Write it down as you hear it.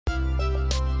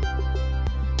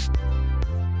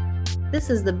This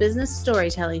is the Business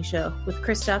Storytelling Show with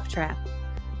Christoph Trapp.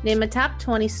 Name a top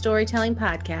 20 storytelling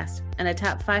podcast and a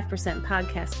top 5%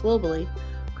 podcast globally.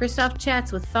 Christoph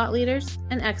chats with thought leaders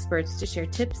and experts to share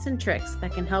tips and tricks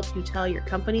that can help you tell your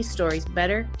company's stories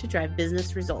better to drive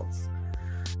business results.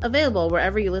 Available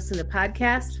wherever you listen to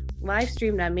podcasts, live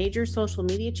streamed on major social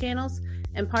media channels,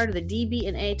 and part of the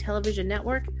DB&A television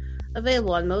network,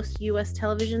 available on most U.S.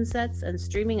 television sets and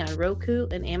streaming on Roku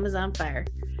and Amazon Fire.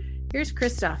 Here's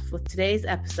Christoph with today's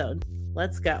episode.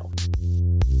 Let's go.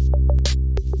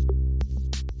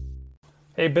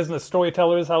 Hey, business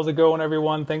storytellers. How's it going,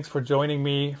 everyone? Thanks for joining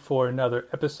me for another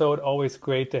episode. Always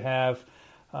great to have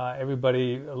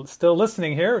everybody still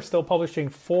listening here. Still publishing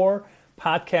 4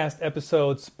 podcast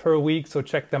episodes per week, so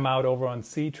check them out over on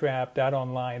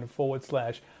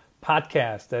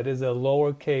ctrap.online/podcast. That is a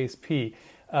lowercase p.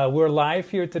 We're live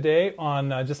here today on,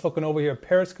 just looking over here,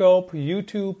 Periscope,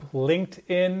 YouTube,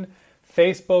 LinkedIn,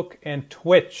 Facebook, and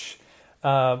Twitch.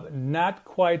 Not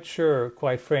quite sure,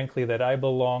 quite frankly, that I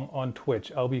belong on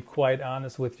Twitch. I'll be quite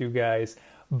honest with you guys.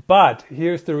 But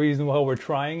here's the reason why we're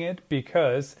trying it,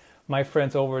 because my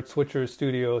friends over at Switcher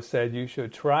Studio said you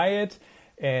should try it.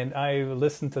 And I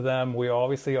listened to them. We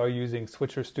obviously are using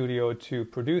Switcher Studio to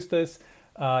produce this.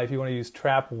 If you want to use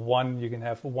Trap One, you can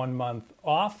have 1 month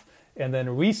off and then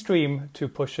restream to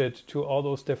push it to all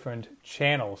those different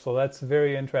channels. So that's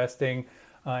very interesting.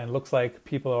 And looks like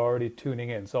people are already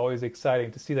tuning in. So always exciting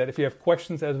to see that. If you have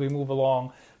questions as we move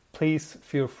along, please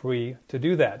feel free to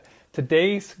do that.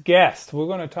 Today's guest, we're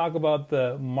going to talk about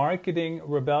the Marketing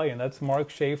Rebellion. That's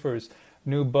Mark Schaefer's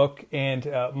new book. And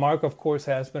Mark, of course,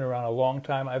 has been around a long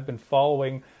time. I've been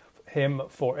following him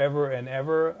forever and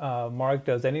ever. Mark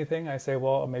does anything, I say,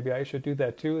 well, maybe I should do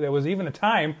that too. There was even a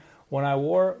time when I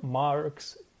wore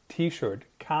Mark's t-shirt,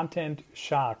 Content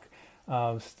Shock.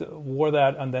 Wore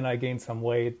that, and then I gained some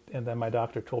weight, and then my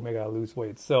doctor told me I gotta lose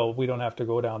weight, so we don't have to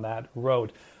go down that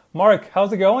road. Mark,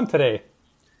 how's it going today?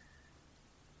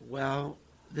 Well,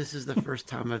 this is the first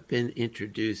time I've been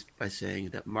introduced by saying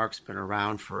that Mark's been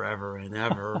around forever and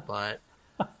ever, but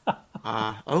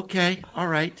okay, all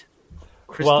right.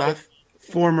 Christoph,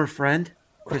 former friend,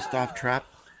 Christoph Trapp.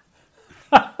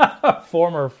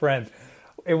 Former friend.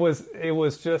 It was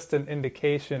just an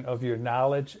indication of your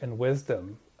knowledge and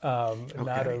wisdom. Okay.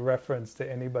 Not a reference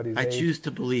to anybody's age. I choose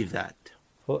to believe that.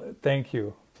 Well, thank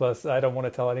you. Plus, I don't want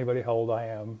to tell anybody how old I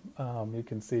am. You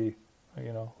can see,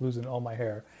 losing all my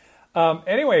hair.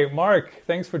 Anyway, Mark,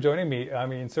 thanks for joining me. I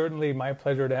mean, certainly my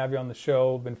pleasure to have you on the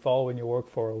show. Been following your work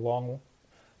for a long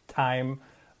time.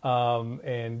 So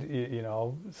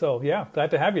yeah,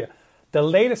 glad to have you. The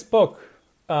latest book,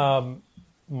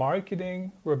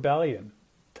 Marketing Rebellion.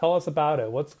 Tell us about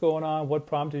it. What's going on? What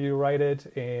prompted you to write it?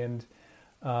 And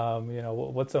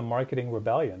what's a marketing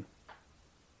rebellion?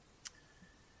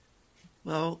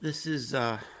 Well, this is,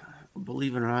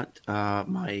 believe it or not,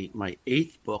 my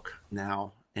 8th book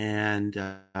now. And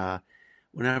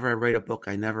whenever I write a book,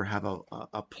 I never have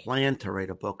a plan to write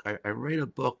a book. I write a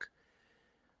book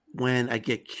when I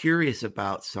get curious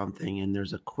about something and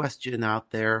there's a question out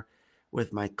there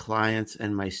with my clients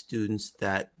and my students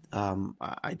that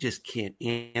I just can't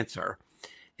answer.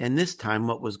 And this time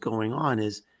what was going on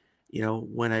is,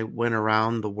 when I went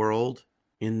around the world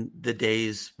in the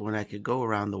days when I could go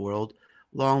around the world,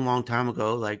 long time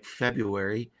ago, like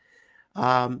February,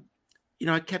 I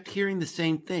kept hearing the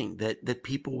same thing, that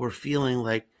people were feeling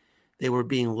like they were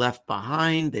being left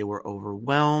behind. They were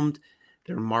overwhelmed.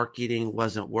 Their marketing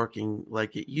wasn't working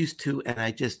like it used to. And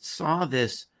I just saw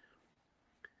this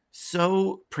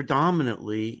so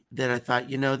predominantly that I thought,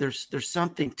 there's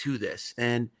something to this.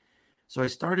 And so I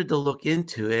started to look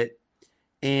into it.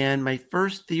 And my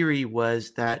first theory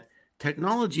was that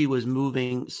technology was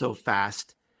moving so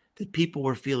fast that people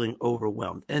were feeling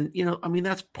overwhelmed. And,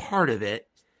 that's part of it.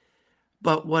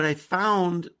 But what I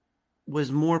found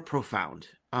was more profound.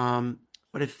 What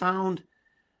I found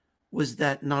was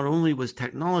that not only was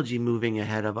technology moving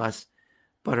ahead of us,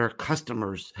 but our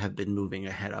customers have been moving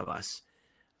ahead of us.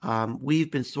 We've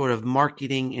been sort of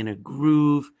marketing in a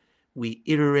groove. We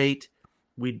iterate.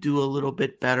 We do a little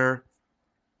bit better.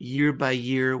 Year by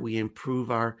year, we improve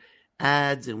our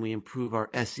ads and we improve our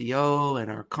SEO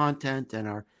and our content and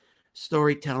our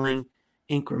storytelling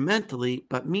incrementally.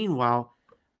 But meanwhile,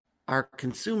 our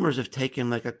consumers have taken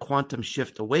like a quantum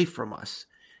shift away from us.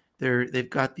 They've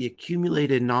got the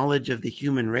accumulated knowledge of the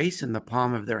human race in the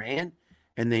palm of their hand,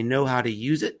 and they know how to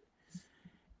use it.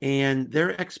 And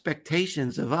their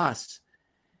expectations of us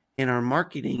in our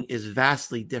marketing is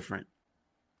vastly different.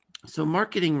 So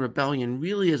Marketing Rebellion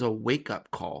really is a wake-up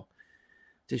call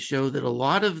to show that a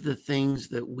lot of the things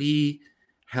that we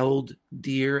held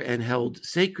dear and held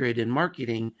sacred in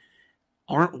marketing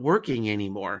aren't working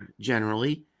anymore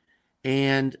generally.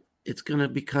 And it's going to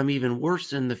become even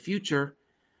worse in the future.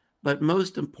 But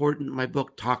most important, my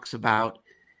book talks about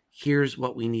here's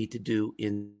what we need to do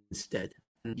instead.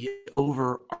 And the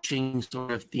overarching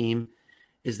sort of theme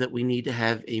is that we need to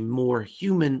have a more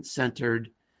human-centered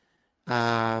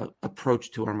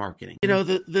approach to our marketing. You know,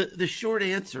 the short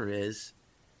answer is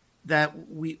that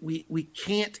we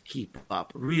can't keep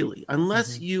up, really,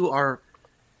 unless you are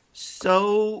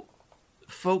so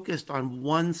focused on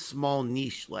one small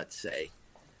niche, let's say.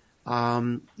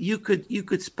 You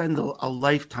could spend a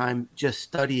lifetime just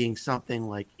studying something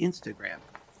like Instagram.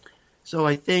 So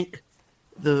I think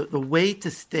the way to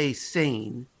stay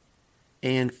sane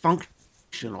and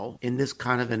functional in this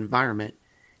kind of environment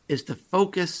is to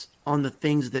focus on the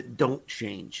things that don't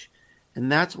change.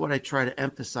 And that's what I try to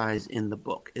emphasize in the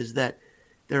book, is that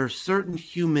there are certain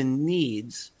human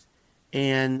needs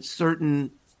and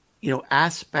certain,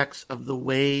 aspects of the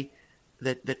way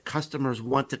that customers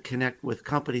want to connect with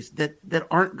companies that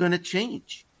aren't going to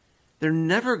change. They're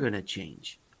never going to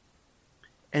change.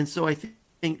 And so I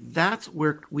think that's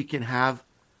where we can have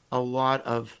a lot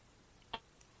of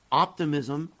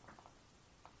optimism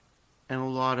and a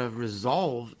lot of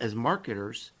resolve as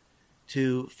marketers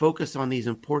to focus on these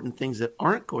important things that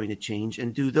aren't going to change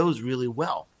and do those really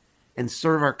well and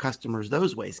serve our customers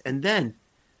those ways. And then,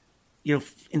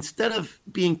 instead of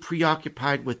being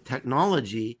preoccupied with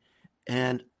technology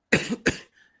and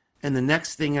and the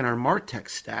next thing in our MarTech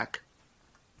stack,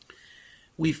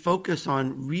 we focus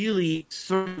on really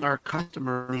serving our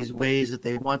customer in these ways that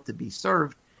they want to be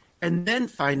served, and then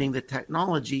finding the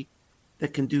technology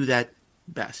that can do that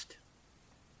best.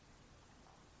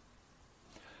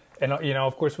 And,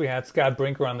 of course, we had Scott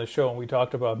Brinker on the show, and we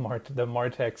talked about the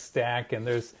MarTech stack, and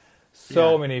there's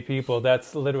so many people.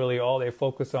 That's literally all they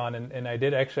focus on. And I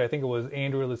did actually, I think it was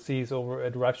Andrew Lassise over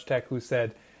at Rush Tech who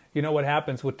said, what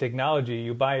happens with technology?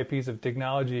 You buy a piece of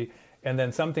technology, and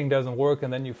then something doesn't work,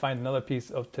 and then you find another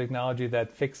piece of technology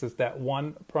that fixes that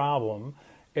one problem,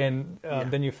 and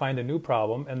then you find a new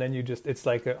problem, and then it's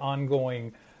like an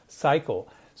ongoing cycle.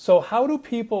 So how do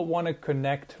people want to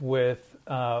connect with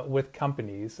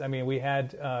companies? I mean, we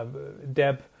had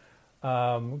Deb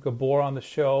Gabor on the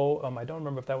show. I don't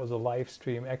remember if that was a live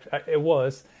stream. Actually, it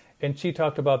was, and she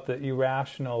talked about the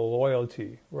irrational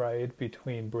loyalty, right,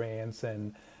 between brands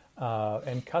and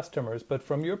customers. But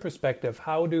from your perspective,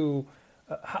 how do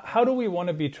we want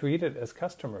to be treated as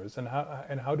customers, and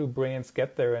how do brands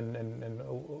get there, and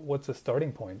what's the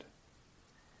starting point?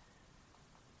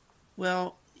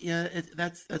 Well,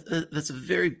 that's a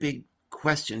very big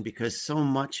question because so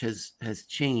much has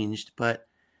changed. But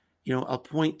I'll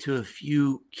point to a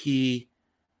few key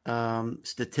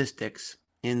statistics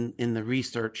in the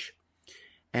research,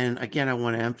 and again, I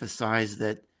want to emphasize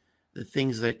that the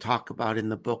things that I talk about in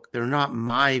the book, they're not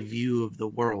my view of the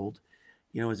world.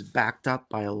 It's backed up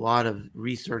by a lot of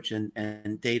research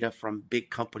and data from big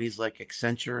companies like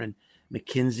Accenture and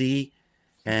McKinsey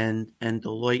and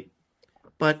Deloitte.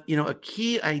 But, a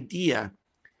key idea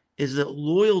is that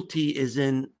loyalty is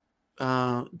in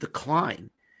decline,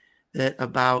 that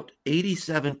about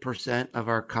 87% of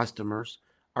our customers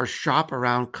are shop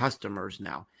around customers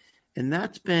now. And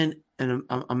that's been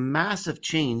a massive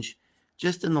change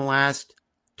just in the last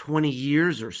 20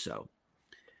 years or so.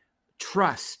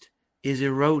 Trust is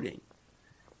eroding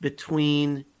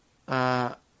between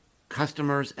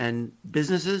customers and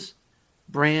businesses,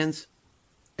 brands,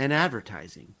 and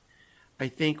advertising. I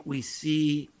think we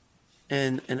see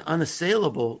an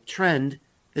unassailable trend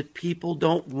that people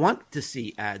don't want to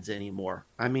see ads anymore.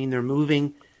 I mean, they're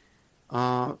moving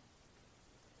in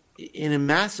a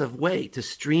massive way to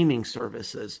streaming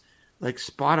services like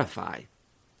Spotify,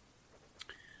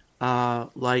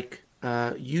 like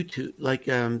YouTube, like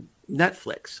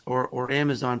Netflix or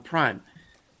Amazon Prime,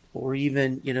 or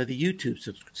even the YouTube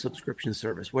subscription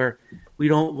service, where we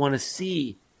don't want to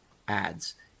see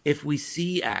ads. If we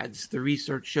see ads, the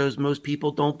research shows most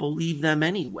people don't believe them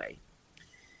anyway.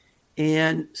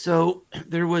 And so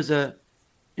there was a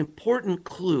important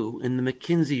clue in the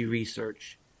McKinsey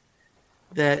research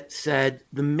that said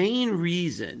the main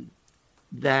reason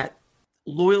that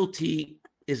loyalty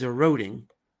is eroding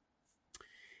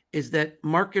is that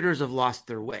marketers have lost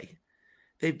their way.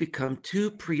 They've become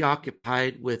too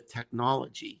preoccupied with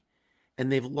technology,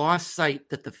 and they've lost sight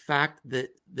that the fact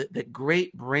that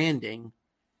great branding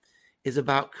is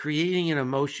about creating an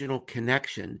emotional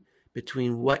connection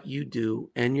between what you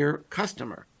do and your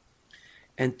customer.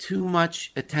 And too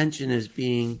much attention is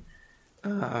being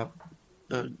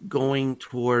going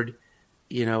toward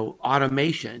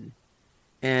automation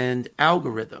and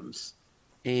algorithms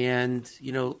and,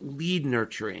 lead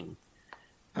nurturing,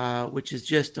 which is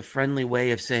just a friendly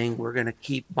way of saying we're going to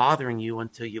keep bothering you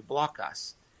until you block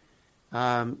us.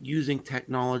 Using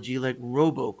technology like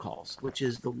robocalls, which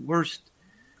is the worst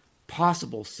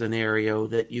possible scenario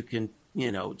that you can,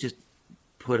 just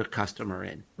put a customer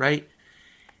in, right?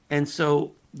 And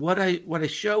so what I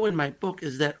show in my book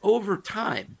is that over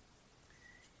time,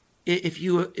 if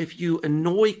you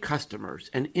annoy customers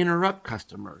and interrupt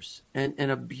customers and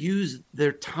abuse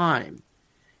their time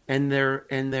and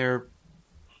their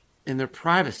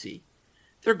privacy,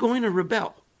 they're going to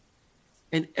rebel.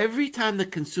 And every time the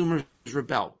consumers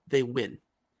rebel, they win.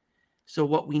 So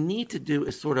what we need to do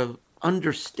is sort of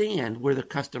understand where the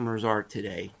customers are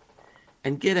today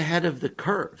and get ahead of the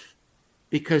curve,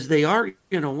 because they are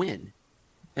going to win.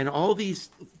 And all these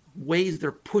ways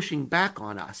they're pushing back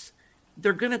on us,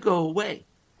 they're going to go away.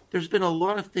 There's been a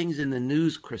lot of things in the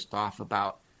news, Christoph,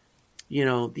 about,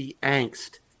 the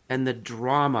angst and the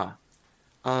drama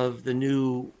of the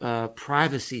new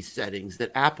privacy settings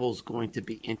that Apple's going to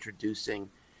be introducing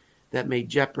that may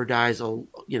jeopardize a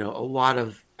lot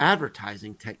of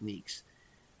advertising techniques.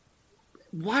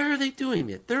 Why are they doing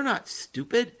it? They're not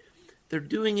stupid. They're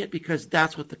doing it because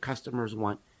that's what the customers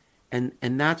want. And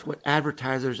that's what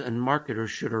advertisers and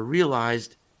marketers should have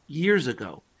realized years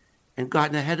ago and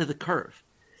gotten ahead of the curve.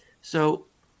 So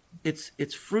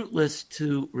it's fruitless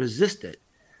to resist it.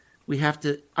 We have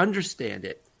to understand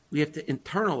it. We have to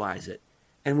internalize it.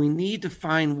 And we need to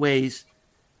find ways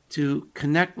to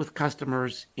connect with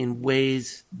customers in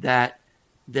ways that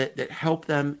help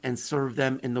them and serve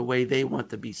them in the way they want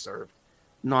to be served,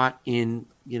 not in,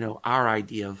 our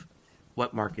idea of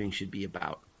what marketing should be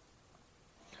about.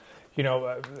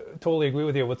 Totally agree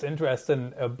with you. What's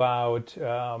interesting about,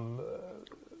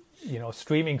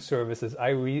 streaming services,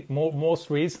 I most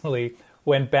recently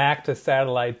went back to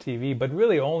satellite TV, but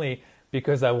really only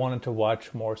because I wanted to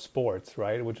watch more sports,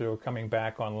 right, which are coming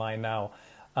back online now.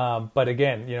 But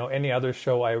again, any other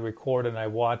show I record and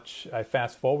I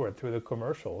fast forward through the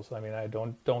commercials. I mean,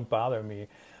 don't bother me.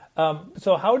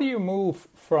 So how do you move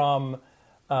from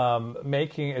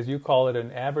making, as you call it,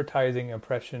 an advertising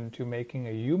impression to making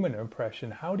a human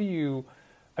impression? How do you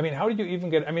even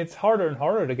get, it's harder and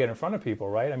harder to get in front of people,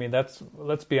 right? I mean,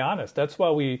 let's be honest. That's why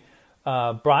we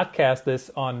broadcast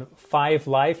this on 5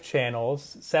 live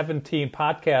channels, 17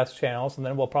 podcast channels, and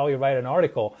then we'll probably write an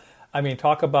article. I mean,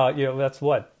 talk about, that's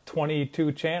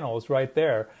 22 channels right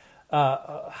there.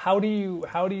 How do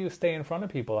you stay in front of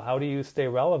people? How do you stay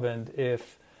relevant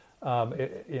if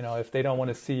they don't want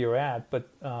to see your ad, but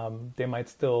they might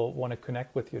still want to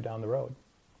connect with you down the road?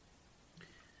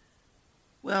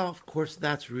 Well, of course,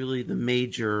 that's really the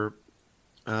major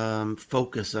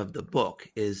focus of the book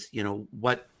is,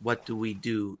 what do we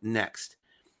do next?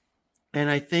 And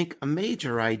I think a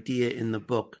major idea in the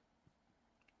book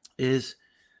is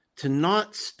to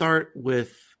not start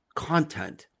with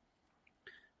content,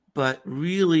 but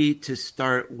really to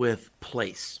start with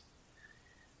place.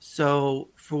 So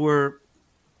for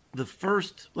the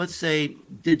first, let's say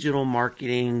digital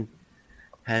marketing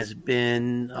has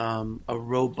been a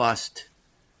robust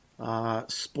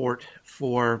sport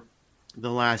for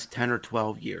the last 10 or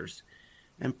 12 years.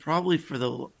 And probably for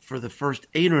the first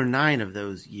 8 or 9 of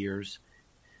those years,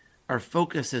 our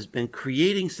focus has been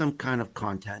creating some kind of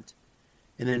content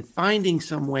and then finding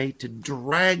some way to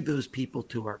drag those people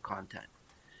to our content,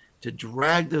 to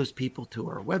drag those people to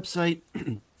our website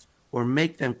or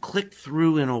make them click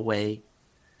through in a way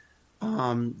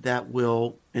that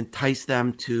will entice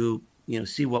them to,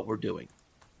 see what we're doing.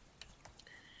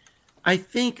 I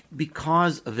think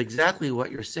because of exactly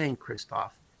what you're saying,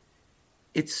 Christoph,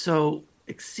 it's so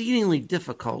exceedingly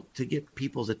difficult to get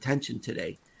people's attention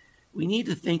today. We need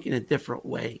to think in a different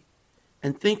way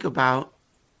and think about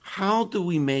how do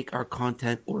we make our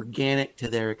content organic to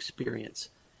their experience?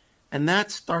 And that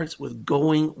starts with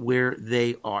going where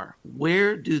they are.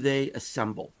 Where do they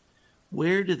assemble?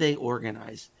 Where do they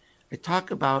organize? I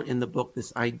talk about in the book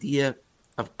this idea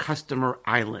of customer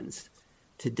islands.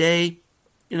 Today,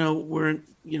 we're,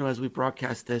 as we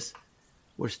broadcast this,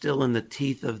 we're still in the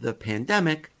teeth of the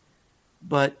pandemic,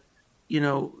 but,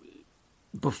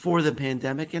 before the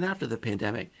pandemic and after the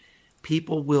pandemic,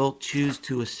 people will choose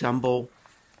to assemble,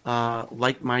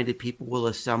 like-minded people will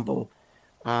assemble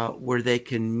where they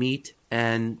can meet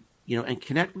and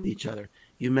connect with each other.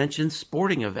 You mentioned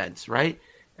sporting events, right?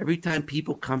 Every time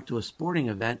people come to a sporting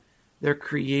event, they're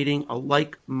creating a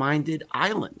like-minded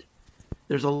island.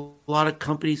 There's a lot of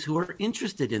companies who are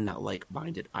interested in that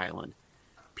like-minded island.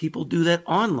 People do that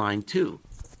online too.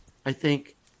 I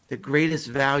think the greatest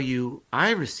value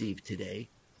I receive today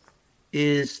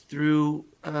is through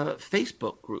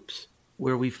Facebook groups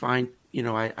where we find,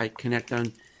 I connect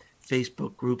on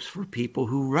Facebook groups for people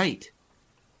who write,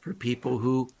 for people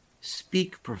who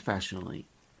speak professionally,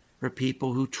 for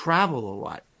people who travel a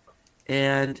lot.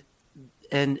 And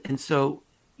so,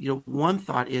 one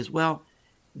thought is, well,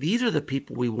 these are the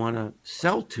people we want to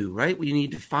sell to, right? We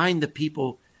need to find the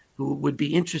people who would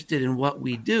be interested in what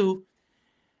we do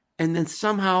and then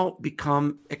somehow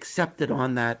become accepted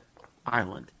on that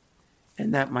island.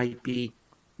 And that might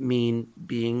mean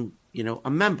being, a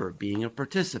member, being a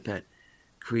participant,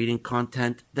 creating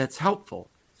content that's helpful.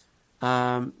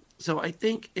 So I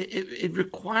think it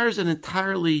requires an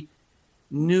entirely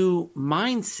new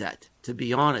mindset, to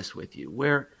be honest with you,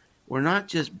 where we're not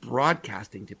just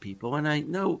broadcasting to people. And I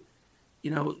know,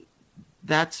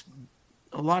 that's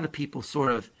a lot of people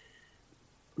sort of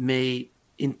they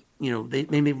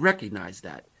may recognize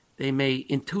that. They may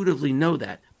intuitively know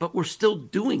that, but we're still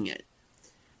doing it.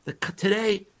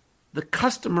 Today, the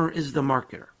customer is the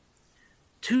marketer.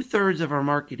 2/3 of our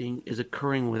marketing is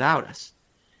occurring without us.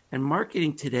 And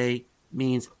marketing today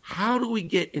means, how do we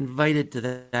get invited to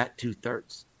that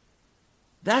 2/3?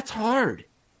 That's hard.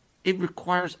 It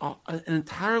requires an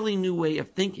entirely new way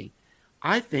of thinking.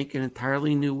 I think an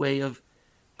entirely new way of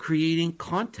creating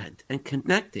content and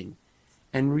connecting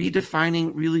and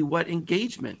redefining really what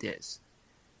engagement is.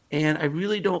 And I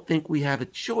really don't think we have a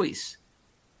choice,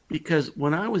 because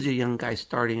when I was a young guy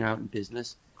starting out in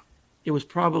business, it was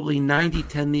probably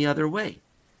 90-10 the other way.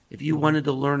 If you wanted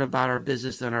to learn about our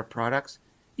business and our products,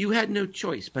 you had no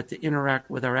choice but to interact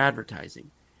with our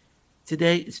advertising.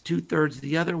 Today, it's 2/3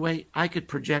 the other way. I could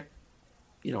project,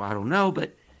 I don't know,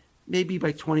 but maybe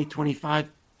by 2025,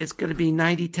 it's going to be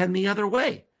 90-10 the other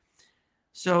way.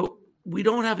 So we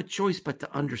don't have a choice but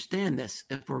to understand this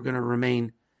if we're going to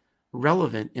remain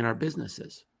relevant in our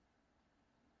businesses.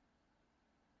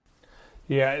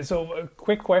 Yeah, so a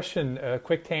quick question, a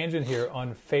quick tangent here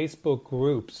on Facebook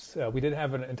groups. We did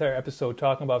have an entire episode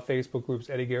talking about Facebook groups.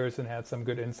 Eddie Garrison had some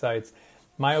good insights.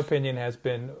 My opinion has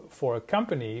been, for a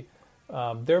company,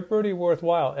 they're pretty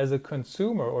worthwhile. As a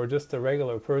consumer or just a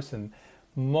regular person,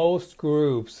 most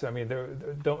groups,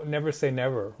 don't never say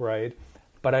never, right?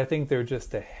 But I think they're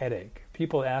just a headache.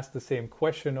 People ask the same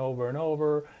question over and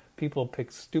over. People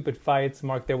pick stupid fights.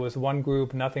 Mark, there was one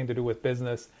group, nothing to do with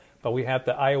business, but we had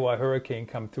the Iowa hurricane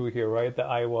come through here, right? The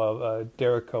Iowa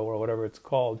Derico or whatever it's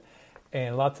called,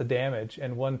 and lots of damage.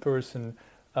 And one person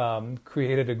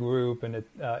created a group, and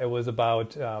it was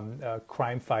about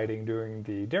crime fighting during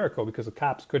the Derico, because the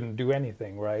cops couldn't do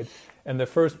anything, right? And the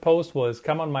first post was,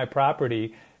 "Come on my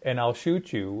property and I'll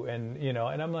shoot you." And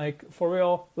and I'm like, for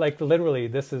real? Like, literally,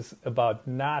 this is about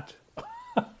not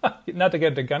to get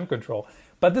into gun control,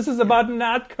 but this is about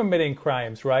not committing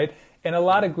crimes, right? And a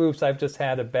lot of groups I've just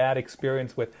had a bad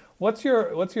experience with. What's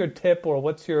your tip, or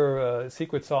what's your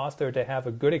secret sauce there to have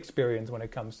a good experience when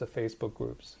it comes to Facebook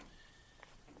groups?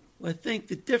 Well, I think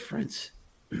the difference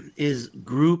is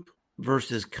group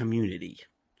versus community.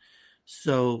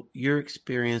 So your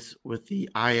experience with the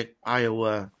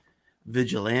Iowa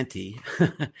vigilante,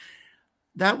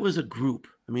 that was a group.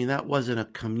 That wasn't a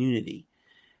community.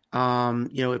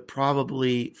 It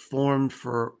probably formed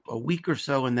for a week or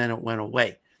so and then it went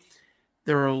away.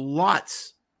 There are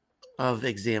lots of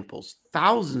examples,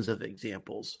 thousands of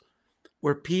examples,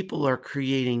 where people are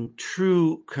creating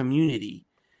true community,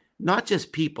 not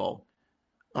just people,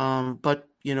 but,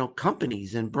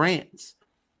 companies and brands.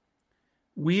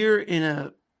 We're in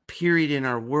a period in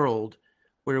our world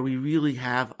where we really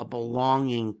have a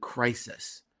belonging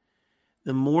crisis.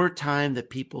 The more time that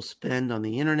people spend on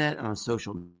the internet and on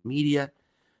social media,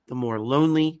 the more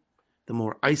lonely, the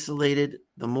more isolated,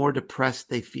 the more depressed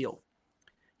they feel.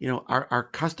 Our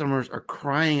customers are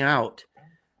crying out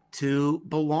to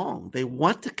belong. They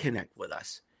want to connect with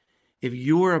us. If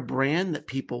you're a brand that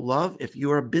people love, if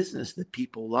you're a business that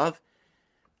people love,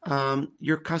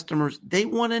 your customers, they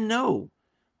want to know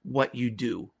what you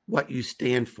do, what you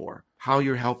stand for, how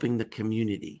you're helping the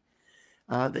community.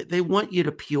 They want you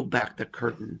to peel back the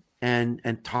curtain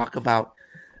and talk about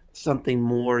something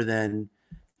more than,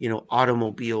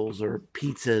 automobiles or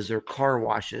pizzas or car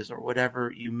washes or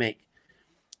whatever you make.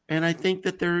 And I think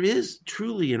that there is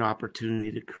truly an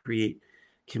opportunity to create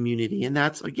community. And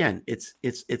that's, again, it's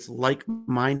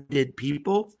like-minded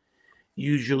people,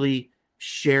 usually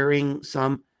sharing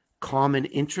some common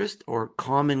interest or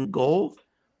common goal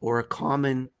or a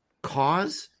common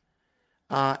cause.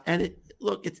 And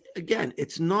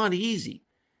it's not easy.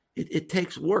 It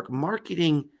takes work.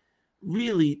 Marketing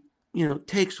really,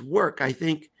 takes work. I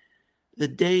think the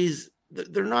days,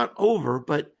 they're not over,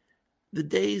 but the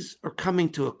days are coming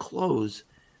to a close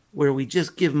where we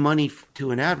just give money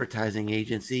to an advertising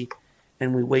agency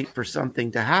and we wait for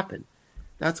something to happen.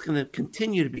 That's going to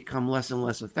continue to become less and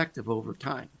less effective over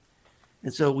time.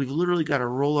 And so we've literally got to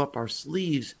roll up our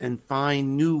sleeves and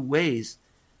find new ways,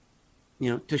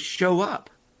 to show up.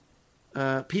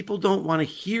 People don't want to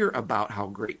hear about how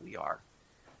great we are.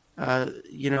 I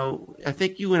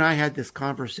think you and I had this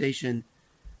conversation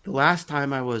the last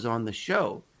time I was on the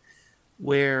show,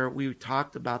 where we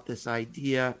talked about this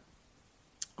idea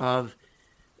of,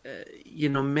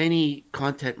 many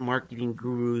content marketing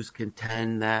gurus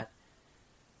contend that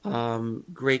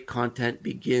great content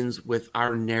begins with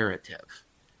our narrative.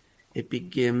 It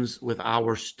begins with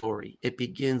our story. It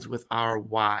begins with our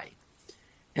why.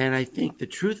 And I think the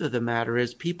truth of the matter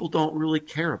is people don't really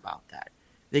care about that.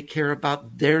 They care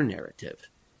about their narrative.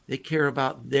 They care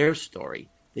about their story.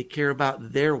 They care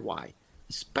about their why,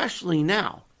 especially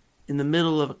now in the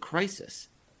middle of a crisis.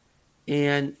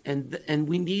 And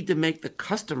we need to make the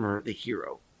customer the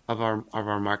hero of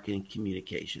our marketing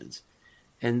communications.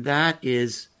 And that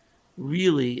is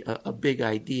really a big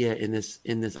idea in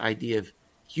this idea of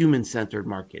human-centered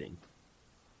marketing.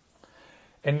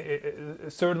 And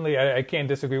certainly, I can't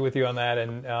disagree with you on that.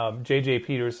 And J.J.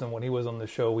 Peterson, when he was on the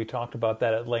show, we talked about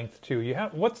that at length too.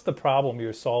 What's the problem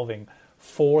you're solving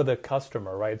for the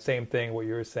customer, right? Same thing. What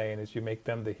you're saying is you make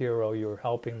them the hero. You're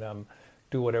helping them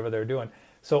do whatever they're doing.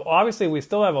 So obviously, we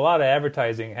still have a lot of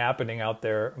advertising happening out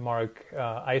there, Mark.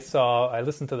 I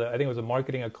listened to I think it was a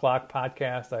Marketing O'Clock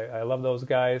podcast. I love those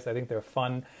guys. I think they're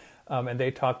fun. And they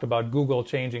talked about Google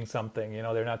changing something.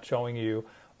 They're not showing you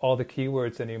all the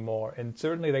keywords anymore. And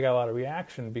certainly they got a lot of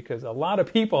reaction because a lot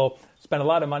of people spend a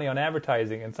lot of money on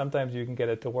advertising, and sometimes you can get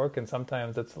it to work and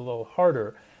sometimes it's a little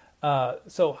harder.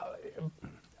 It's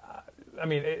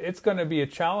going to be a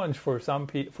challenge for some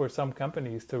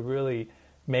companies to really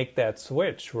make that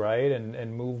switch, right?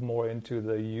 And move more into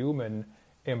the human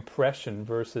impression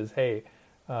versus, hey,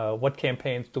 what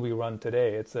campaigns do we run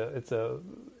today? It's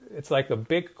like a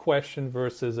big question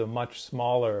versus a much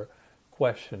smaller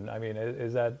question.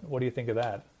 What do you think of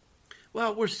that?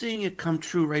 Well, we're seeing it come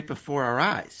true right before our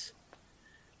eyes.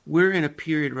 We're in a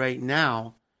period right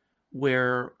now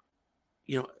where,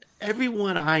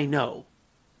 everyone I know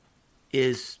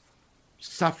is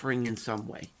suffering in some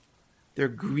way. They're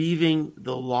grieving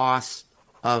the loss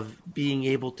of being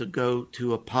able to go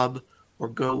to a pub or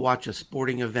go watch a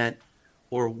sporting event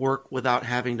or work without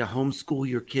having to homeschool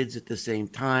your kids at the same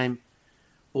time.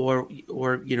 Or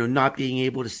not being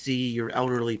able to see your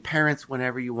elderly parents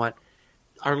whenever you want.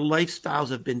 Our lifestyles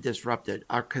have been disrupted.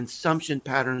 Our consumption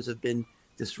patterns have been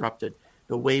disrupted.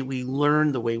 The way we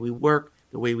learn, the way we work,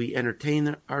 the way we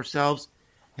entertain ourselves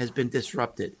has been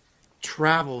disrupted.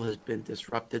 Travel has been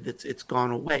disrupted. It's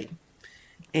gone away.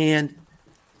 And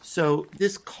so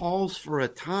this calls for a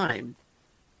time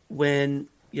when,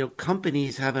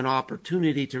 companies have an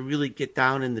opportunity to really get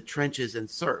down in the trenches and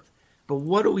serve. But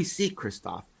what do we see,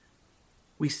 Christoph?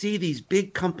 We see these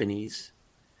big companies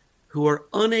who are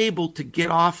unable to get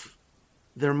off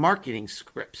their marketing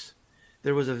scripts.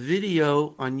 There was a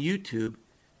video on YouTube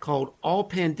called All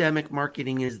Pandemic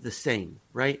Marketing is the Same,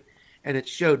 right? And it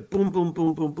showed boom, boom,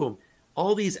 boom, boom, boom.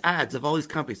 All these ads of all these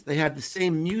companies, they had the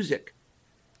same music,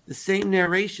 the same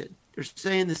narration. They're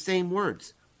saying the same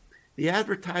words. The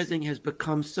advertising has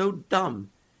become so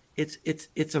dumb. It's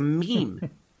a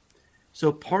meme.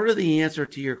 So part of the answer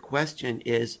to your question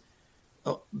is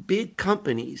big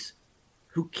companies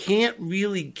who can't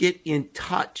really get in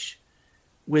touch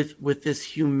with this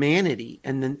humanity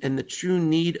and the true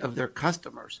need of their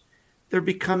customers. They're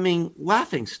becoming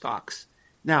laughing stocks.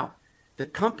 Now, the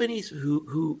companies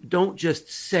who don't just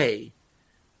say,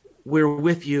 we're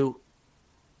with you,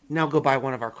 now go buy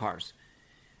one of our cars.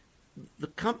 The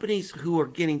companies who are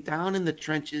getting down in the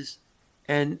trenches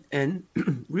and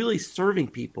really serving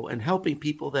people and helping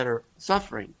people that are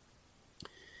suffering,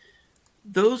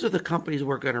 those are the companies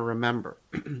we're going to remember.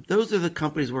 Those are the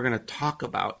companies we're going to talk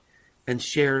about and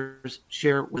share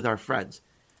with our friends.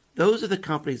 Those are the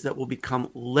companies that will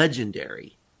become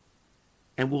legendary,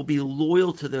 and will be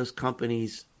loyal to those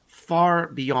companies far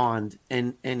beyond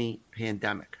any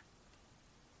pandemic.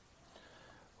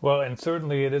 Well, and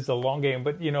certainly it is a long game,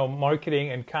 but,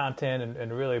 marketing and content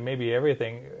and really maybe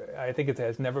everything, I think it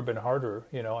has never been harder.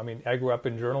 I grew up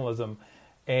in journalism,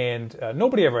 and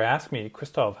nobody ever asked me,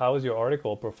 Christoph, how is your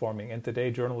article performing? And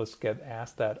today journalists get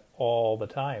asked that all the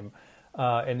time.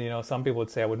 Some people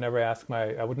would say I would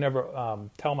never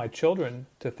tell my children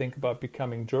to think about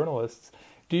becoming journalists.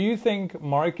 Do you think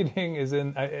marketing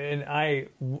I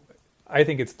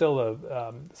think it's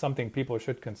still something people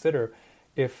should consider,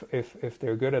 if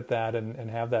they're good at that and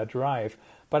have that drive.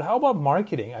 But how about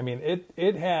marketing? I mean,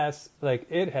 it has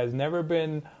never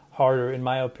been harder in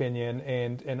my opinion,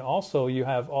 and also you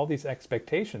have all these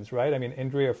expectations, right? I mean,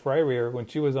 Andrea Freire, when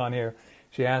she was on here,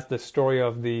 she asked the story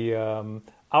of the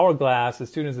hourglass.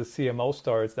 As soon as the CMO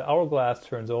starts, the hourglass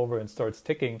turns over and starts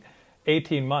ticking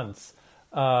 18 months,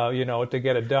 to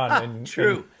get it done.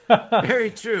 True.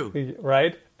 Very true.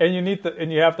 Right? And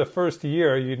you have the first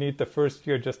year. You need the first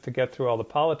year just to get through all the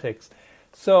politics.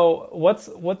 So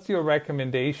what's your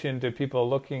recommendation to people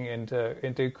looking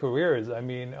into careers? I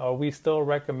mean, are we still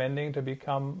recommending to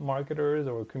become marketers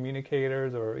or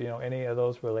communicators or any of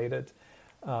those related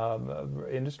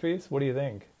industries? What do you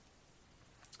think?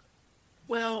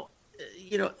 Well,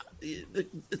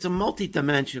 it's a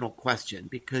multidimensional question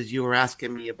because you were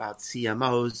asking me about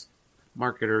CMOs,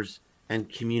 marketers, and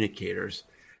communicators,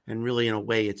 and really, in a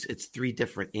way, it's three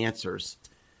different answers.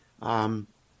 I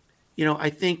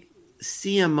think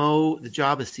the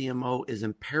job of CMO is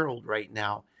imperiled right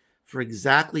now for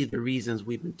exactly the reasons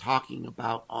we've been talking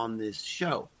about on this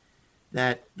show,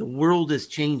 that the world is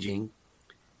changing,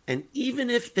 and even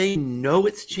if they know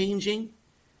it's changing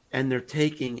and they're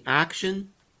taking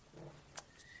action,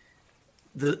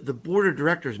 the board of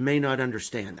directors may not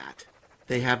understand that.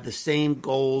 They have the same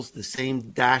goals, the same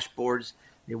dashboards.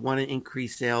 They want to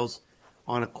increase sales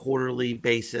on a quarterly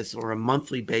basis or a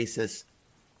monthly basis.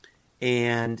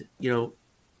 And,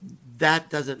 that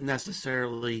doesn't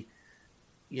necessarily,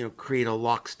 create a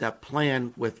lockstep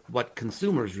plan with what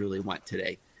consumers really want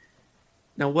today.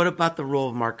 Now, what about the role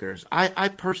of marketers? I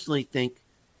personally think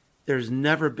there's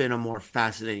never been a more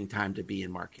fascinating time to be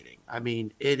in marketing. I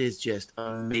mean, it is just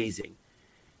amazing.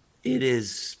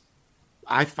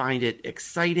 I find it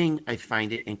exciting. I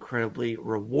find it incredibly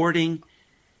rewarding.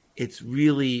 It's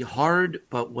really hard,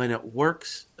 but when it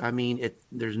works, I mean,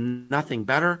 there's nothing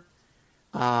better.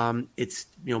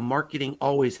 Marketing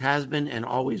always has been and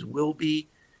always will be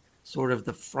sort of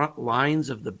the front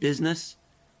lines of the business.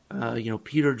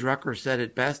 Peter Drucker said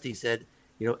it best. He said,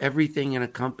 everything in a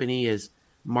company is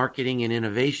marketing and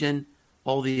innovation.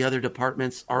 All the other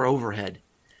departments are overhead.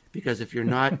 Because if you're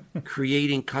not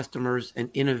creating customers and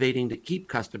innovating to keep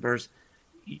customers,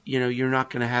 you're not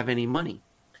going to have any money.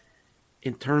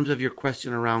 In terms of your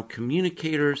question around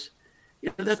communicators,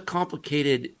 that's a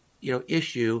complicated,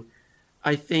 issue.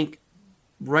 I think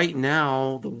right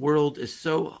now the world is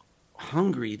so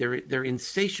hungry; they're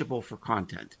insatiable for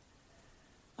content.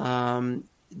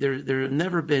 There have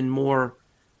never been more,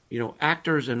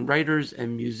 actors and writers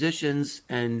and musicians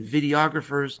and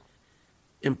videographers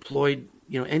employed,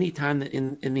 any time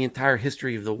in the entire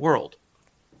history of the world.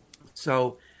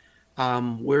 So,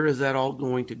 where is that all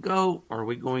going to go? Are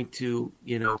we going to,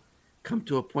 come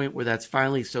to a point where that's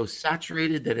finally so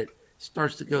saturated that it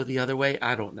starts to go the other way?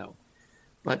 I don't know.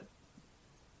 But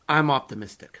I'm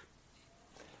optimistic.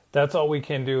 That's all we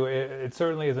can do. It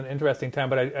certainly is an interesting time,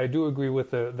 but I do agree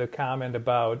with the comment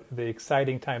about the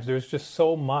exciting times. There's just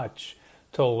so much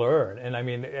to learn. And I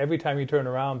mean, every time you turn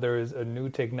around, there is a new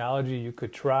technology you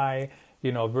could try,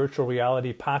 virtual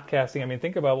reality, podcasting. I mean,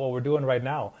 think about what we're doing right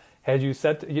now. Had you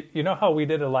set, how we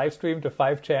did a live stream to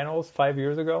 5 channels 5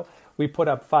 years ago? We put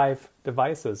up 5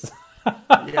 devices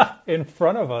in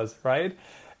front of us, right?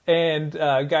 And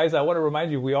guys, I want to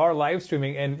remind you, we are live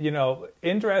streaming. And,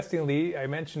 interestingly, I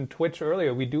mentioned Twitch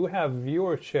earlier. We do have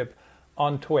viewership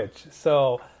on Twitch.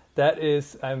 So that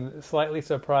is, I'm slightly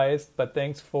surprised, but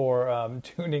thanks for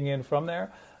tuning in from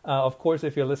there. Of course,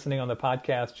 if you're listening on the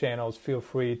podcast channels, feel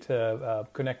free to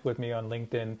connect with me on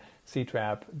LinkedIn,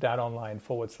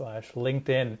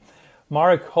 ctrap.online/LinkedIn.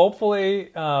 Mark,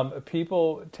 hopefully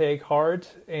people take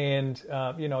heart and,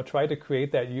 try to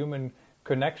create that human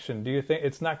connection. Do you think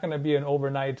it's not going to be an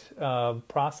overnight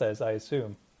process, I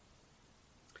assume?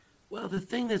 Well, the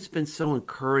thing that's been so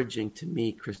encouraging to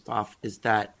me, Christoph, is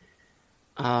that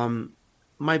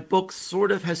my book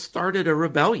sort of has started a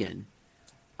rebellion.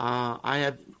 I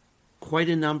have quite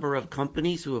a number of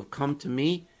companies who have come to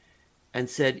me and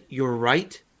said, "You're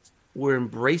right. We're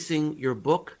embracing your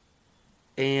book,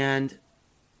 and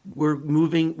we're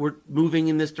moving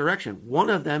in this direction." One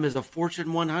of them is a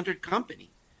Fortune 100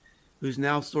 company who's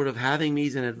now sort of having me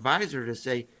as an advisor to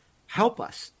say, "Help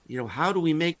us. How do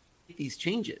we make these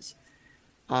changes?"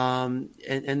 And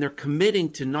they're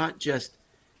committing to not just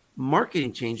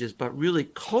marketing changes, but really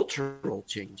cultural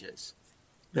changes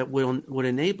that would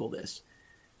enable this.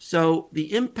 So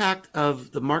the impact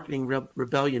of the Marketing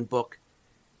Rebellion book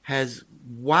has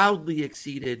wildly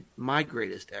exceeded my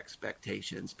greatest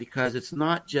expectations, because it's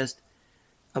not just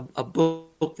a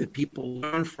book that people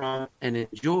learn from and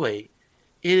enjoy.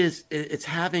 It's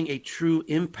having a true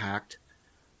impact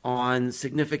on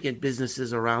significant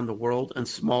businesses around the world and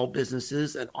small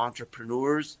businesses and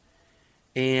entrepreneurs.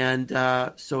 And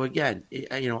so again,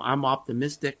 I'm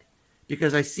optimistic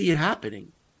because I see it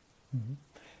happening. Mm-hmm.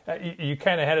 You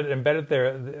kind of had it embedded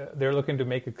there. They're looking to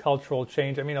make a cultural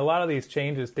change. I mean, a lot of these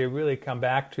changes, they really come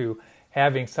back to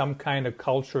having some kind of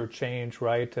culture change,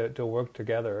 right, to work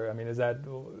together. I mean, is that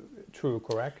true,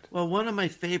 correct? Well, one of my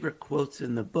favorite quotes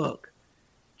in the book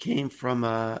came from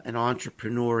an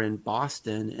entrepreneur in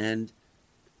Boston, and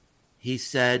he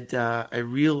said, I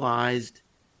realized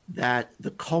that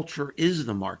the culture is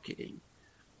the marketing,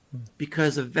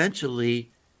 because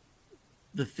eventually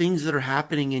the things that are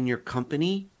happening in your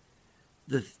company,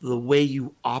 the way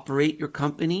you operate your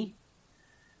company,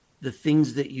 the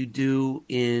things that you do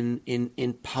in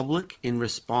public in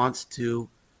response to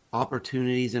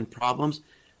opportunities and problems,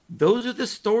 those are the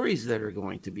stories that are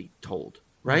going to be told,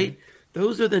 right? Mm-hmm.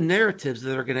 Those are the narratives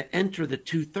that are going to enter the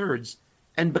 2/3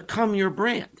 and become your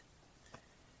brand.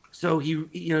 So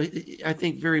I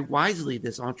think very wisely,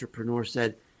 this entrepreneur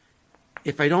said,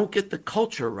 if I don't get the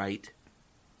culture right,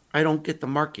 I don't get the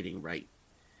marketing right.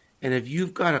 And if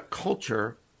you've got a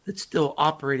culture that's still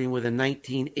operating with a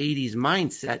 1980s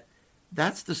mindset,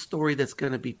 that's the story that's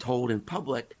going to be told in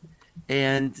public.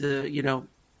 And,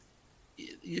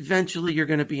 eventually you're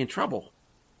going to be in trouble.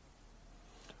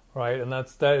 Right. And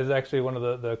that is actually one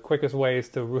of the quickest ways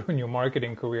to ruin your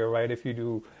marketing career, right? If you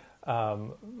do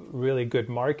really good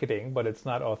marketing, but it's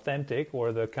not authentic,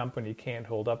 or the company can't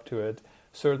hold up to it,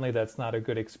 certainly that's not a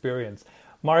good experience.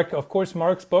 Mark, of course,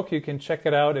 Mark's book, you can check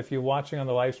it out. If you're watching on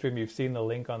the live stream, you've seen the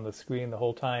link on the screen the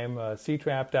whole time.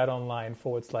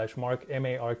 ctrap.online/Mark,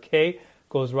 MARK,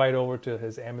 goes right over to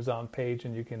his Amazon page,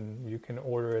 and you can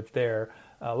order it there.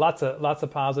 Lots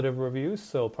of positive reviews,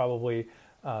 so probably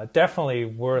definitely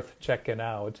worth checking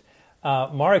out.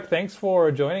 Mark, thanks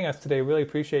for joining us today. Really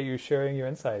appreciate you sharing your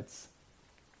insights.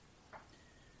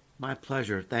 My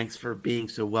pleasure. Thanks for being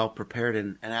so well prepared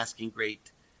and asking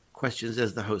great questions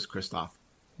as the host, Christoph.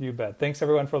 You bet. Thanks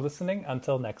everyone for listening.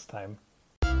 Until next time.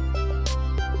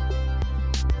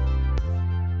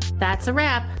 That's a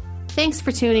wrap. Thanks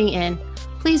for tuning in.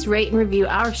 Please rate and review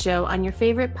our show on your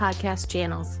favorite podcast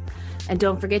channels. And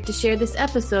don't forget to share this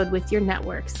episode with your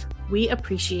networks. We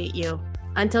appreciate you.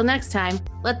 Until next time,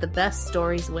 let the best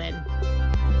stories win.